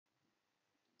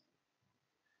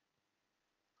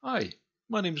Hi,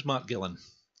 my name's Gillan,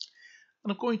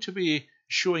 and I'm going to be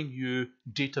showing you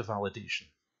data validation.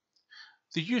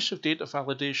 The use of data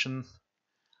validation,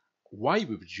 why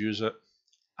we would use it,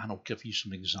 and I'll give you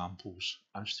some examples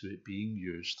as to it being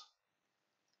used.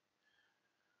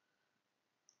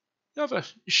 You have a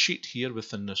sheet here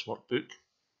within this workbook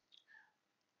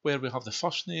where we have the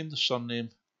first name, the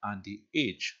surname, and the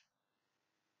age.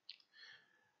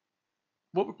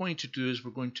 What we're going to do is we're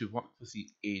going to work with the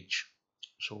age.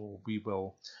 So we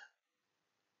will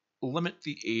limit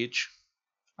the age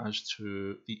as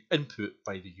to the input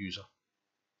by the user.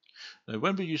 Now,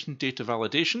 when we're using data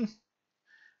validation,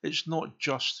 it's not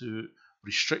just to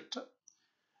restrict it,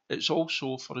 it's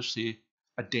also for us to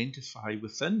identify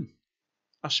within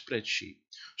a spreadsheet.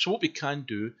 So what we can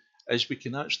do is we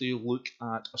can actually look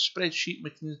at a spreadsheet,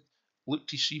 we can look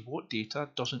to see what data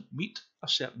doesn't meet a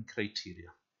certain criteria.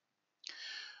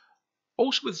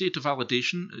 Also with data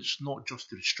validation, it's not just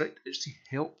to restrict, it's to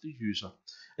help the user.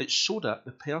 It's so that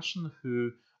the person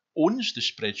who owns the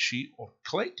spreadsheet or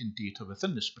collecting data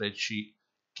within the spreadsheet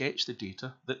gets the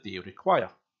data that they require.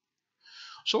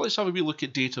 So let's have a wee look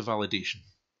at data validation.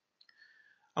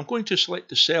 I'm going to select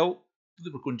the cell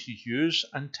that we're going to use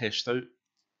and test out.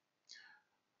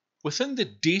 Within the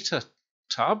Data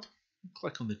tab,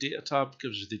 click on the Data tab,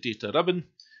 gives us the Data ribbon,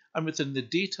 and within the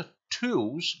Data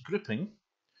Tools grouping,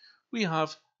 we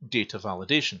have Data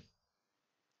Validation.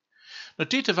 Now,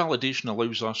 data validation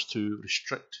allows us to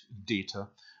restrict data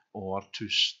or to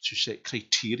set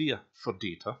criteria for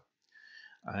data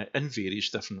in various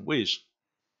different ways.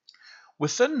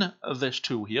 Within this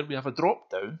tool here, we have a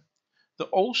drop-down that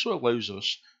also allows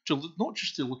us to not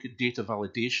just to look at data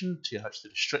validation, to actually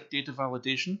restrict data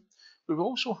validation, but we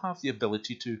also have the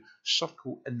ability to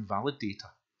circle invalid data,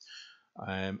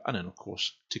 and then of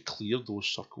course to clear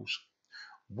those circles.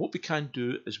 What we can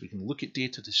do is we can look at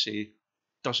data to say,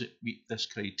 does it meet this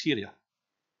criteria?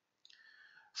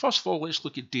 First of all, let's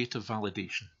look at data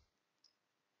validation.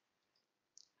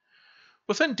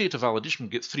 Within data validation, we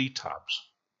get three tabs.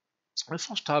 The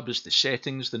first tab is the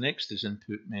settings, the next is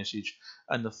input message,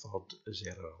 and the third is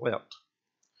error alert.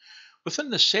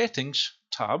 Within the settings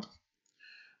tab,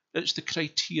 it's the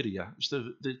criteria. It's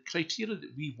the criteria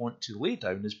that we want to lay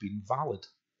down as being valid.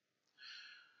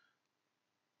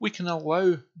 We can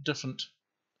allow different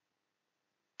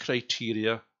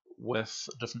criteria with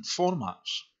different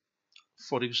formats.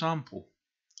 For example,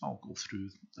 I'll go through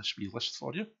this wee list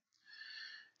for you.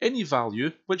 Any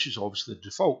value, which is obviously the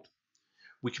default,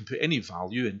 we can put any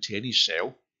value into any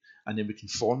cell and then we can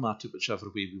format it whichever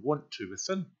way we want to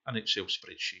within an Excel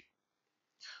spreadsheet.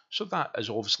 So that is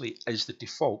obviously is the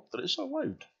default, but it's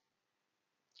allowed.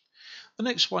 The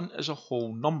next one is a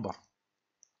whole number.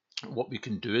 What we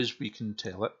can do is we can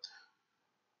tell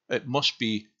it must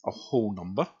be a whole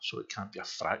number, so it can't be a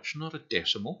fraction or a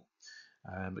decimal.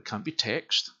 It can't be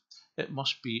text. It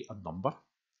must be a number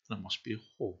and it must be a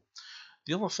whole.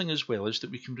 The other thing as well is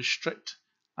that we can restrict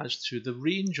as to the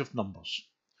range of numbers.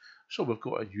 So we've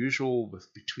got a usual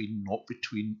with between, not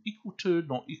between, equal to,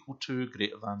 not equal to,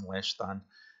 greater than, less than,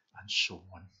 and so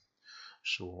on.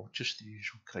 So just the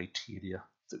usual criteria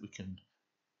that we can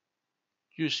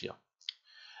use here.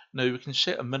 Now we can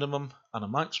set a minimum and a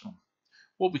maximum.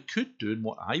 What we could do, and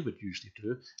what I would usually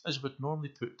do, is would normally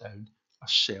put down a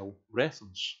cell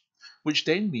reference, which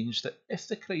then means that if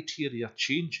the criteria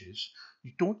changes,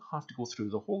 you don't have to go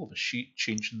through the whole of a sheet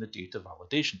changing the data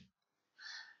validation.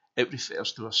 It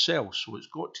refers to a cell, so it's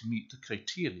got to meet the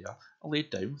criteria laid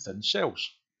down within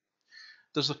cells.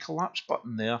 There's a collapse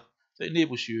button there that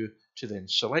enables you to then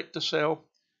select a cell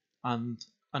and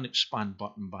an expand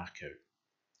button back out.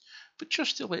 But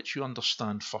just to let you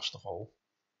understand first of all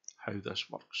how this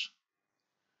works,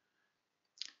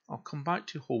 I'll come back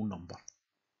to whole number.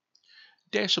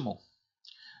 Decimal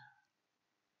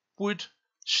would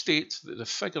state that the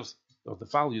figure or the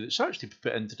value that's actually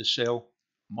put into the cell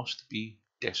must be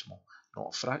decimal,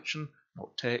 not a fraction,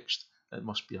 not text. It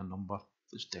must be a number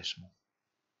that's decimal.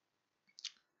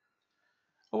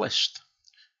 A list,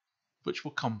 which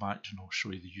we'll come back to, and I'll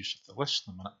show you the use of the list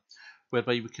in a minute,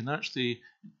 whereby we can actually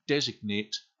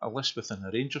designate a list within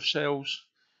a range of cells,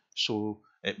 so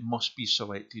it must be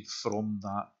selected from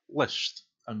that list,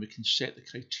 and we can set the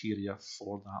criteria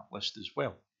for that list as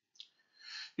well.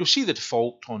 You'll see the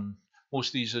default on most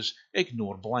of these is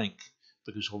ignore blank,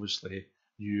 because obviously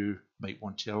you might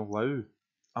want to allow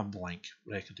a blank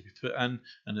record to be put in,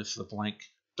 and if the blank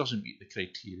doesn't meet the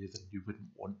criteria, then you wouldn't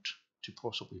want to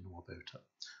possibly know about it,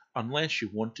 unless you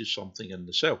wanted something in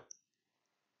the cell.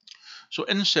 So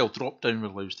in cell drop down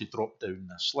allows to drop down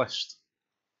this list.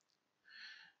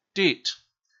 Date.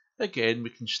 Again, we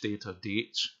can state a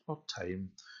date or time,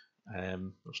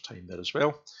 there's time there as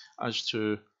well, as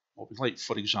to what we'd like.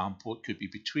 For example, it could be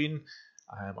between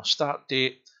a start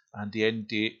date and the end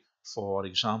date. For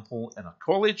example, in a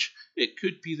college, it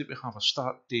could be that we have a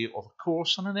start date of a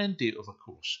course and an end date of a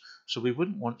course. So we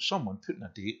wouldn't want someone putting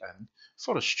a date in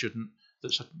for a student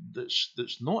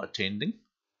that's not attending,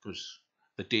 because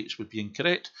the dates would be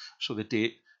incorrect. So the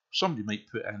date somebody might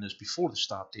put in is before the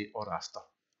start date or after,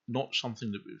 not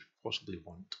something that we would possibly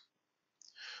want.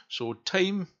 So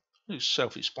time is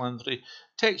self-explanatory.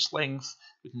 Text length,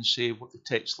 we can say what the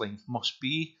text length must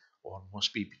be, or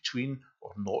must be between,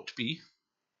 or not be.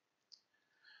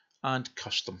 And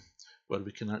custom, where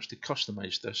we can actually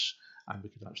customize this, and we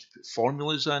can actually put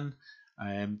formulas in.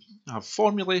 Have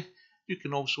formulae. You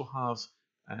can also have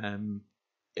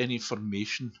any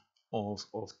information of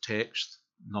text,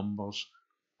 numbers,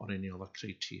 or any other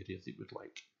criteria that you would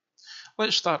like.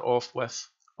 Let's start off with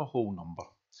a whole number.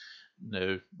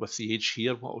 Now, with the age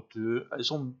here, what I'll do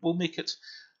is we'll make it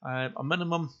a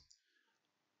minimum.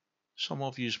 Some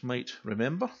of you might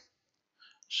remember,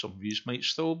 some of you might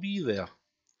still be there.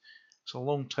 It's a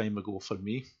long time ago for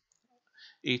me,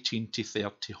 18 to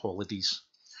 30 holidays.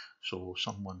 So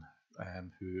someone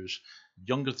who's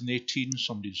younger than 18,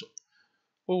 somebody's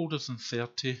older than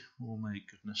 30, oh my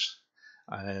goodness.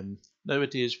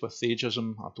 Nowadays with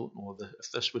ageism, I don't know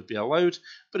if this would be allowed,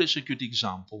 but it's a good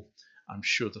example. I'm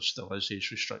sure there still is age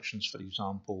restrictions. For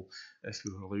example, if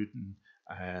we were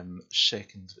allowing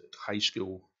second high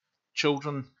school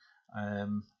children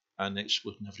and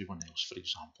excluding everyone else, for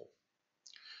example.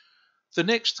 The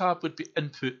next tab would be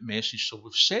input message. So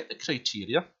we've set the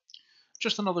criteria.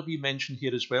 Just another wee mention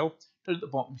here as well. Down at the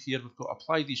bottom here, we've got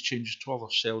apply these changes to other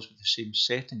cells with the same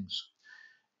settings.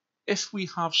 If we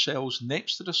have cells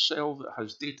next to this cell that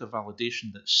has data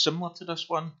validation that's similar to this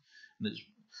one,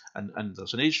 and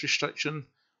there's an age restriction,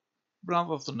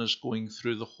 rather than us going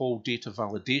through the whole data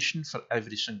validation for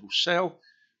every single cell,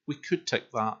 we could tick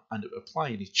that and it would apply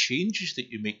any changes that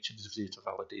you make to the data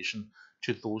validation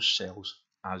to those cells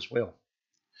as well.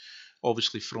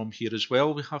 Obviously from here as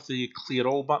well, we have the clear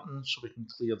all button, so we can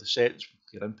clear the settings, we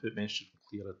can clear input messages,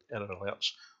 we can clear error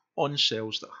alerts on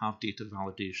cells that have data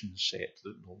validation set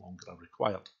that no longer are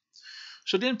required.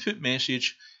 So the input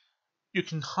message, you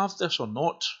can have this or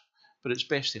not, but it's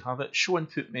best to have it. Show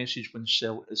input message when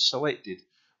cell is selected.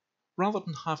 Rather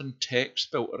than having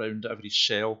text built around every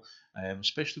cell,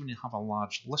 especially when you have a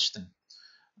large listing,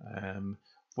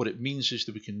 what it means is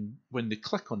that we can, when they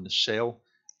click on the cell,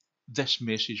 this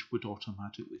message would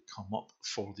automatically come up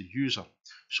for the user.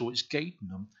 So it's guiding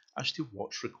them as to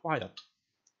what's required.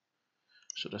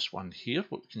 So this one here,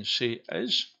 what we can say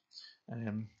is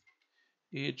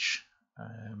age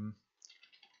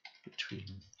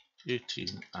between 18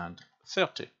 and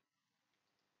 30.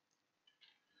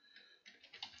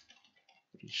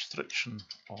 Restriction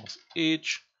of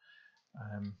age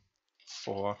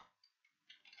for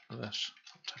this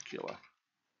particular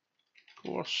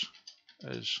course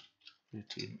is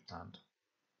 18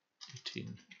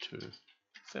 to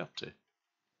 30.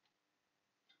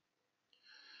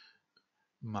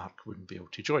 Mark wouldn't be able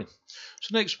to join.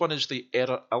 So next one is the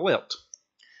error alert.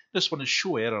 This one is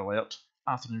show error alert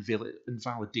after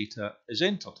invalid data is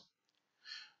entered.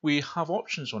 We have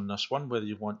options on this one, whether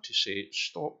you want to say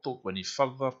stop, don't go any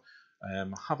further,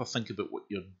 have a think about what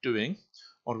you're doing,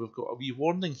 or we've got a wee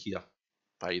warning here.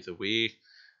 By the way,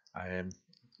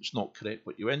 it's not correct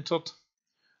what you entered,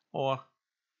 or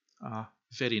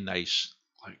very nice,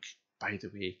 like, by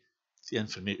the way, the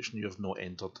information you have not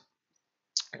entered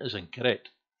is incorrect.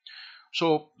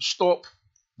 So stop,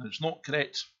 it's not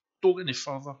correct, don't go any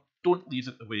further, don't leave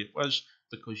it the way it was,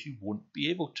 because you won't be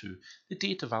able to. The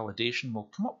data validation will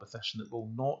come up with this and it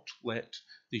will not let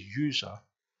the user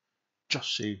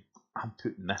just say, I'm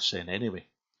putting this in anyway.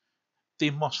 They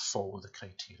must follow the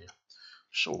criteria.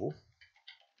 So,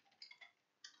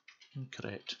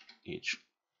 incorrect age.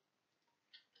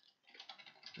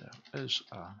 There is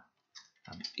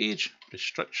an age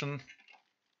restriction.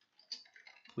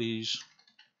 Please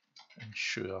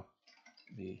ensure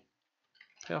the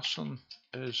person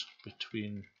is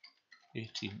between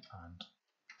 18 and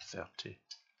 30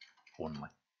 only.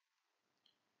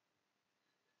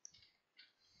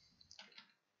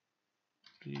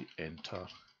 Re-enter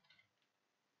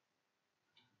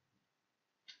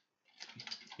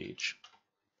the age.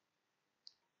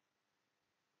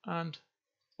 And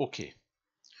OK.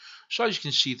 So as you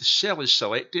can see, the cell is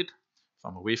selected. If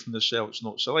I'm away from the cell, it's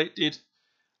not selected.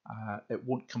 It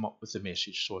won't come up with the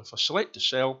message. So if I select a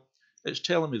cell, it's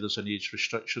telling me there's an age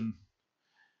restriction.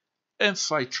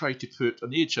 If I try to put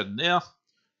an age in there,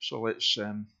 so let's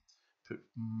put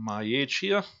my age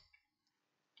here.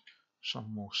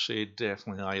 Some will say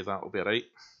definitely aye, that'll be right.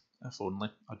 If only,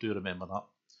 I do remember that.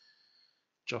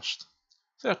 Just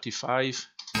 35,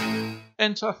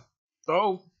 enter.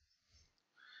 Oh,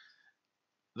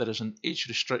 there is an age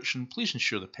restriction. Please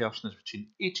ensure the person is between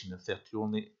 18 and 30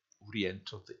 only.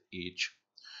 Re-enter the age.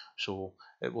 So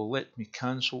it will let me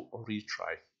cancel or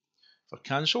retry. For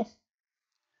cancel,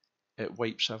 it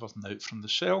wipes everything out from the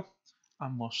cell. I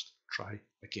must try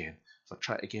again. If I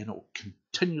try it again, it will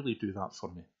continually do that for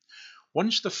me.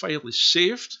 Once the file is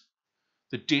saved,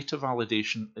 the data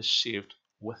validation is saved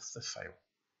with the file.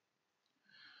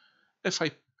 If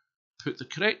I put the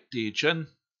correct age in,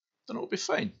 then it'll be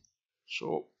fine.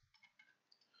 So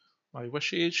my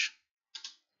wish age,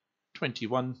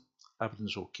 21,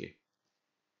 everything's okay.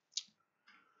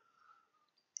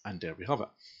 And there we have it.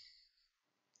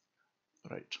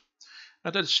 Right. I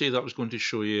did say that I was going to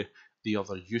show you the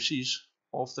other uses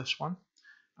of this one,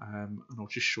 and I'll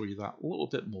just show you that a little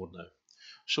bit more now.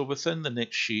 So within the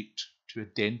next sheet, to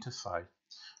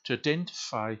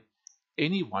identify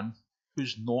anyone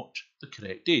who's not the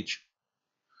correct age.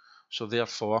 So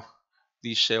therefore,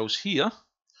 these cells here,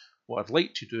 what I'd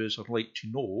like to do is I'd like to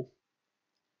know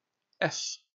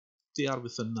if they are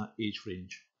within that age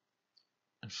range.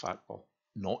 In fact, well,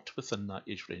 not within that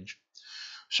age range.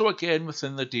 So again,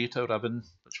 within the data ribbon,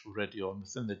 which we're already on,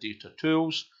 within the data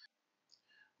tools,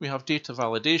 we have data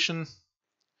validation,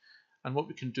 and what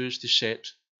we can do is to set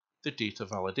the data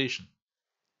validation.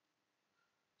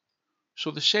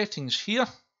 So the settings here,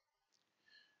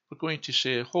 we're going to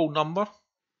say a whole number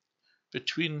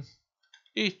between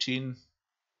 18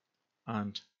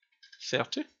 and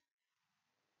 30.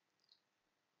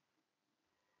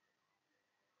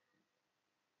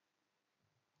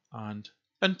 And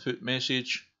input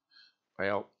message,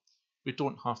 well, we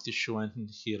don't have to show anything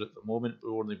here at the moment.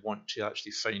 We only want to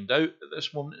actually find out at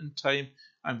this moment in time,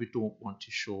 and we don't want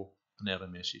to show an error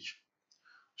message.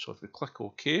 So if we click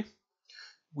OK,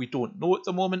 we don't know at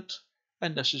the moment,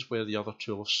 and this is where the other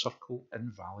tool of circle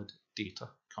invalid data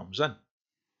comes in.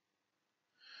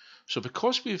 So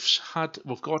because we've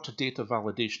got a data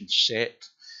validation set,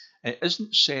 it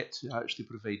isn't set to actually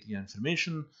provide the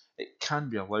information. It can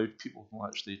be allowed. People will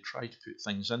actually try to put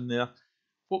things in there.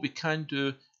 What we can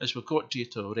do is we've got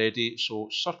data already, so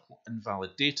circle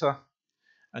invalid data,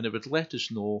 and it would let us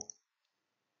know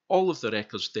all of the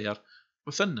records there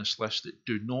within this list that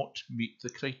do not meet the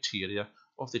criteria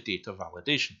of the data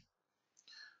validation.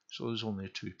 So there's only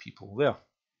 2 people there.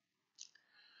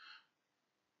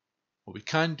 What we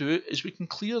can do is we can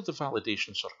clear the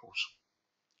validation circles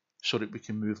so that we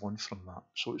can move on from that.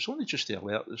 So it's only just to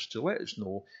alert us, to let us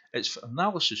know it's an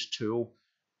analysis tool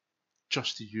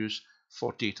just to use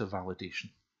for data validation.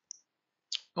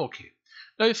 Okay,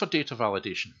 now for data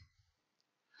validation.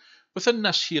 Within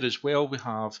this here as well, we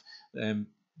have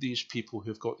these people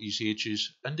who've got these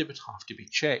ages, and they would have to be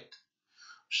checked.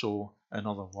 So in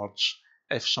other words,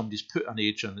 if somebody's put an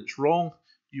age in that's wrong,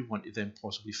 you want to then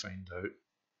possibly find out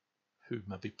who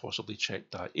maybe possibly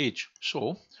checked that age.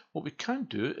 So what we can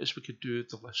do is we could do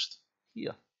the list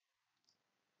here.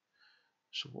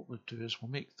 So what we'll do is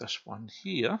we'll make this one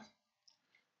here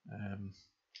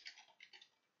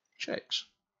checks.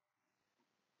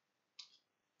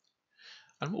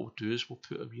 And what we'll do is we'll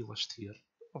put a wee list here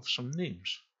of some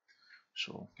names.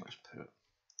 So let's put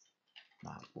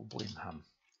Mark, we'll blame him.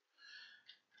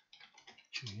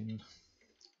 Jane,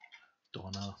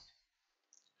 Donna,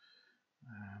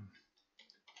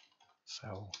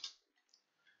 Phil,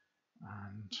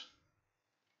 and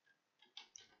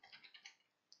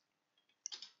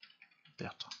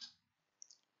Berta.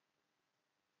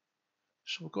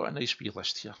 So we've got a nice wee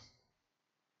list here.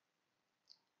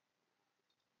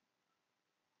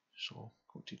 So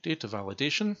go to data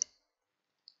validation,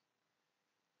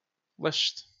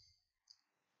 list,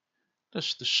 this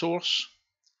is the source,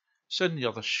 it's in the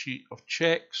other sheet of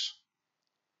checks,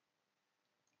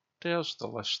 there's the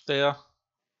list there,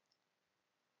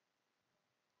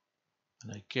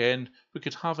 and again we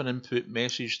could have an input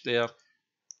message there,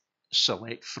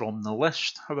 select from the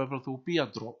list, however there will be a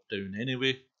drop down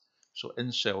anyway, so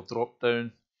in cell drop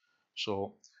down,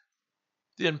 so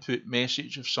the input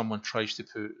message if someone tries to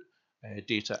put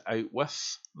data out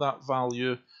with that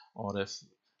value, or if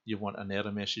you want an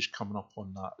error message coming up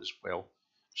on that as well.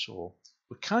 So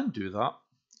we can do that.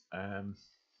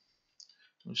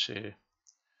 Let's say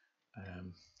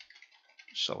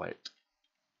select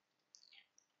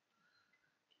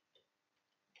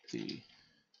the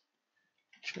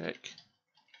check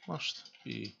must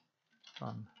be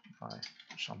done by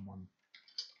someone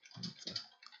on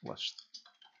the list.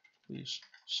 Please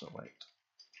select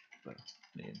the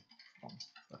name from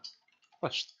the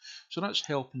list. So that's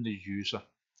helping the user.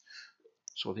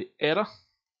 So the error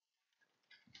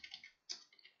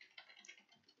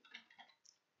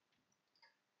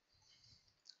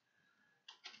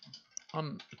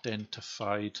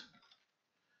unidentified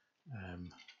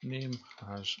name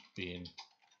has been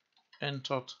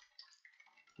entered.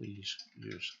 Please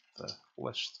use the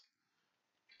list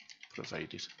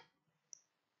provided.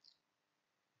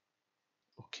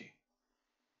 Okay.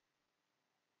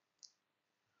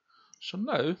 So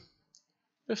now,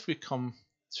 if we come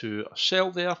to a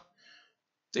cell there,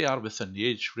 they are within the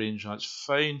age range, that's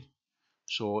fine.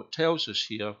 So it tells us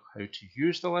here how to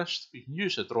use the list. We can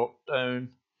use the drop down.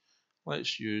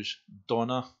 Let's use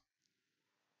Donna.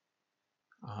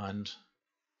 And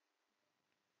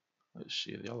let's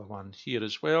see the other one here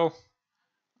as well.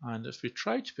 And if we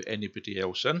try to put anybody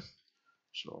else in,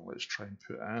 so let's try and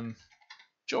put in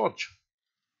George.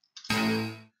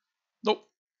 Nope,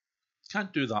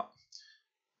 can't do that.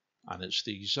 And it's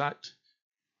the exact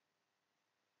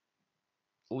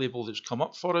label that's come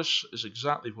up for us is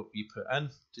exactly what we put in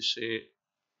to say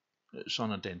it's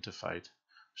unidentified.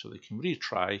 So they can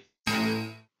retry,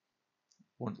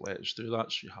 won't let us do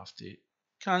that, so you have to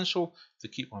cancel. If they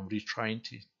keep on retrying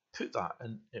to put that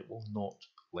in, it will not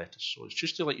let us. So it's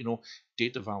just to let you know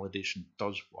data validation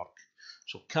does work.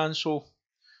 So cancel,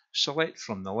 select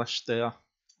from the list there,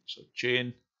 so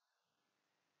Jane,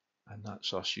 and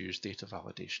that's us use data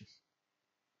validation.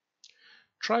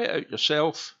 Try it out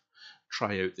yourself,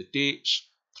 try out the dates,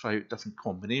 try out different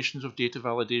combinations of data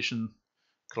validation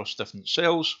across different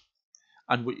cells,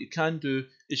 and what you can do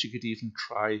is you could even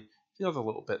try the other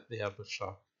little bit there which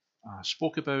I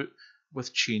spoke about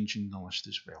with changing the list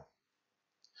as well.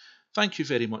 Thank you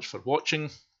very much for watching.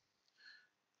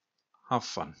 Have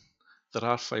fun. There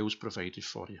are files provided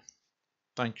for you.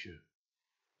 Thank you.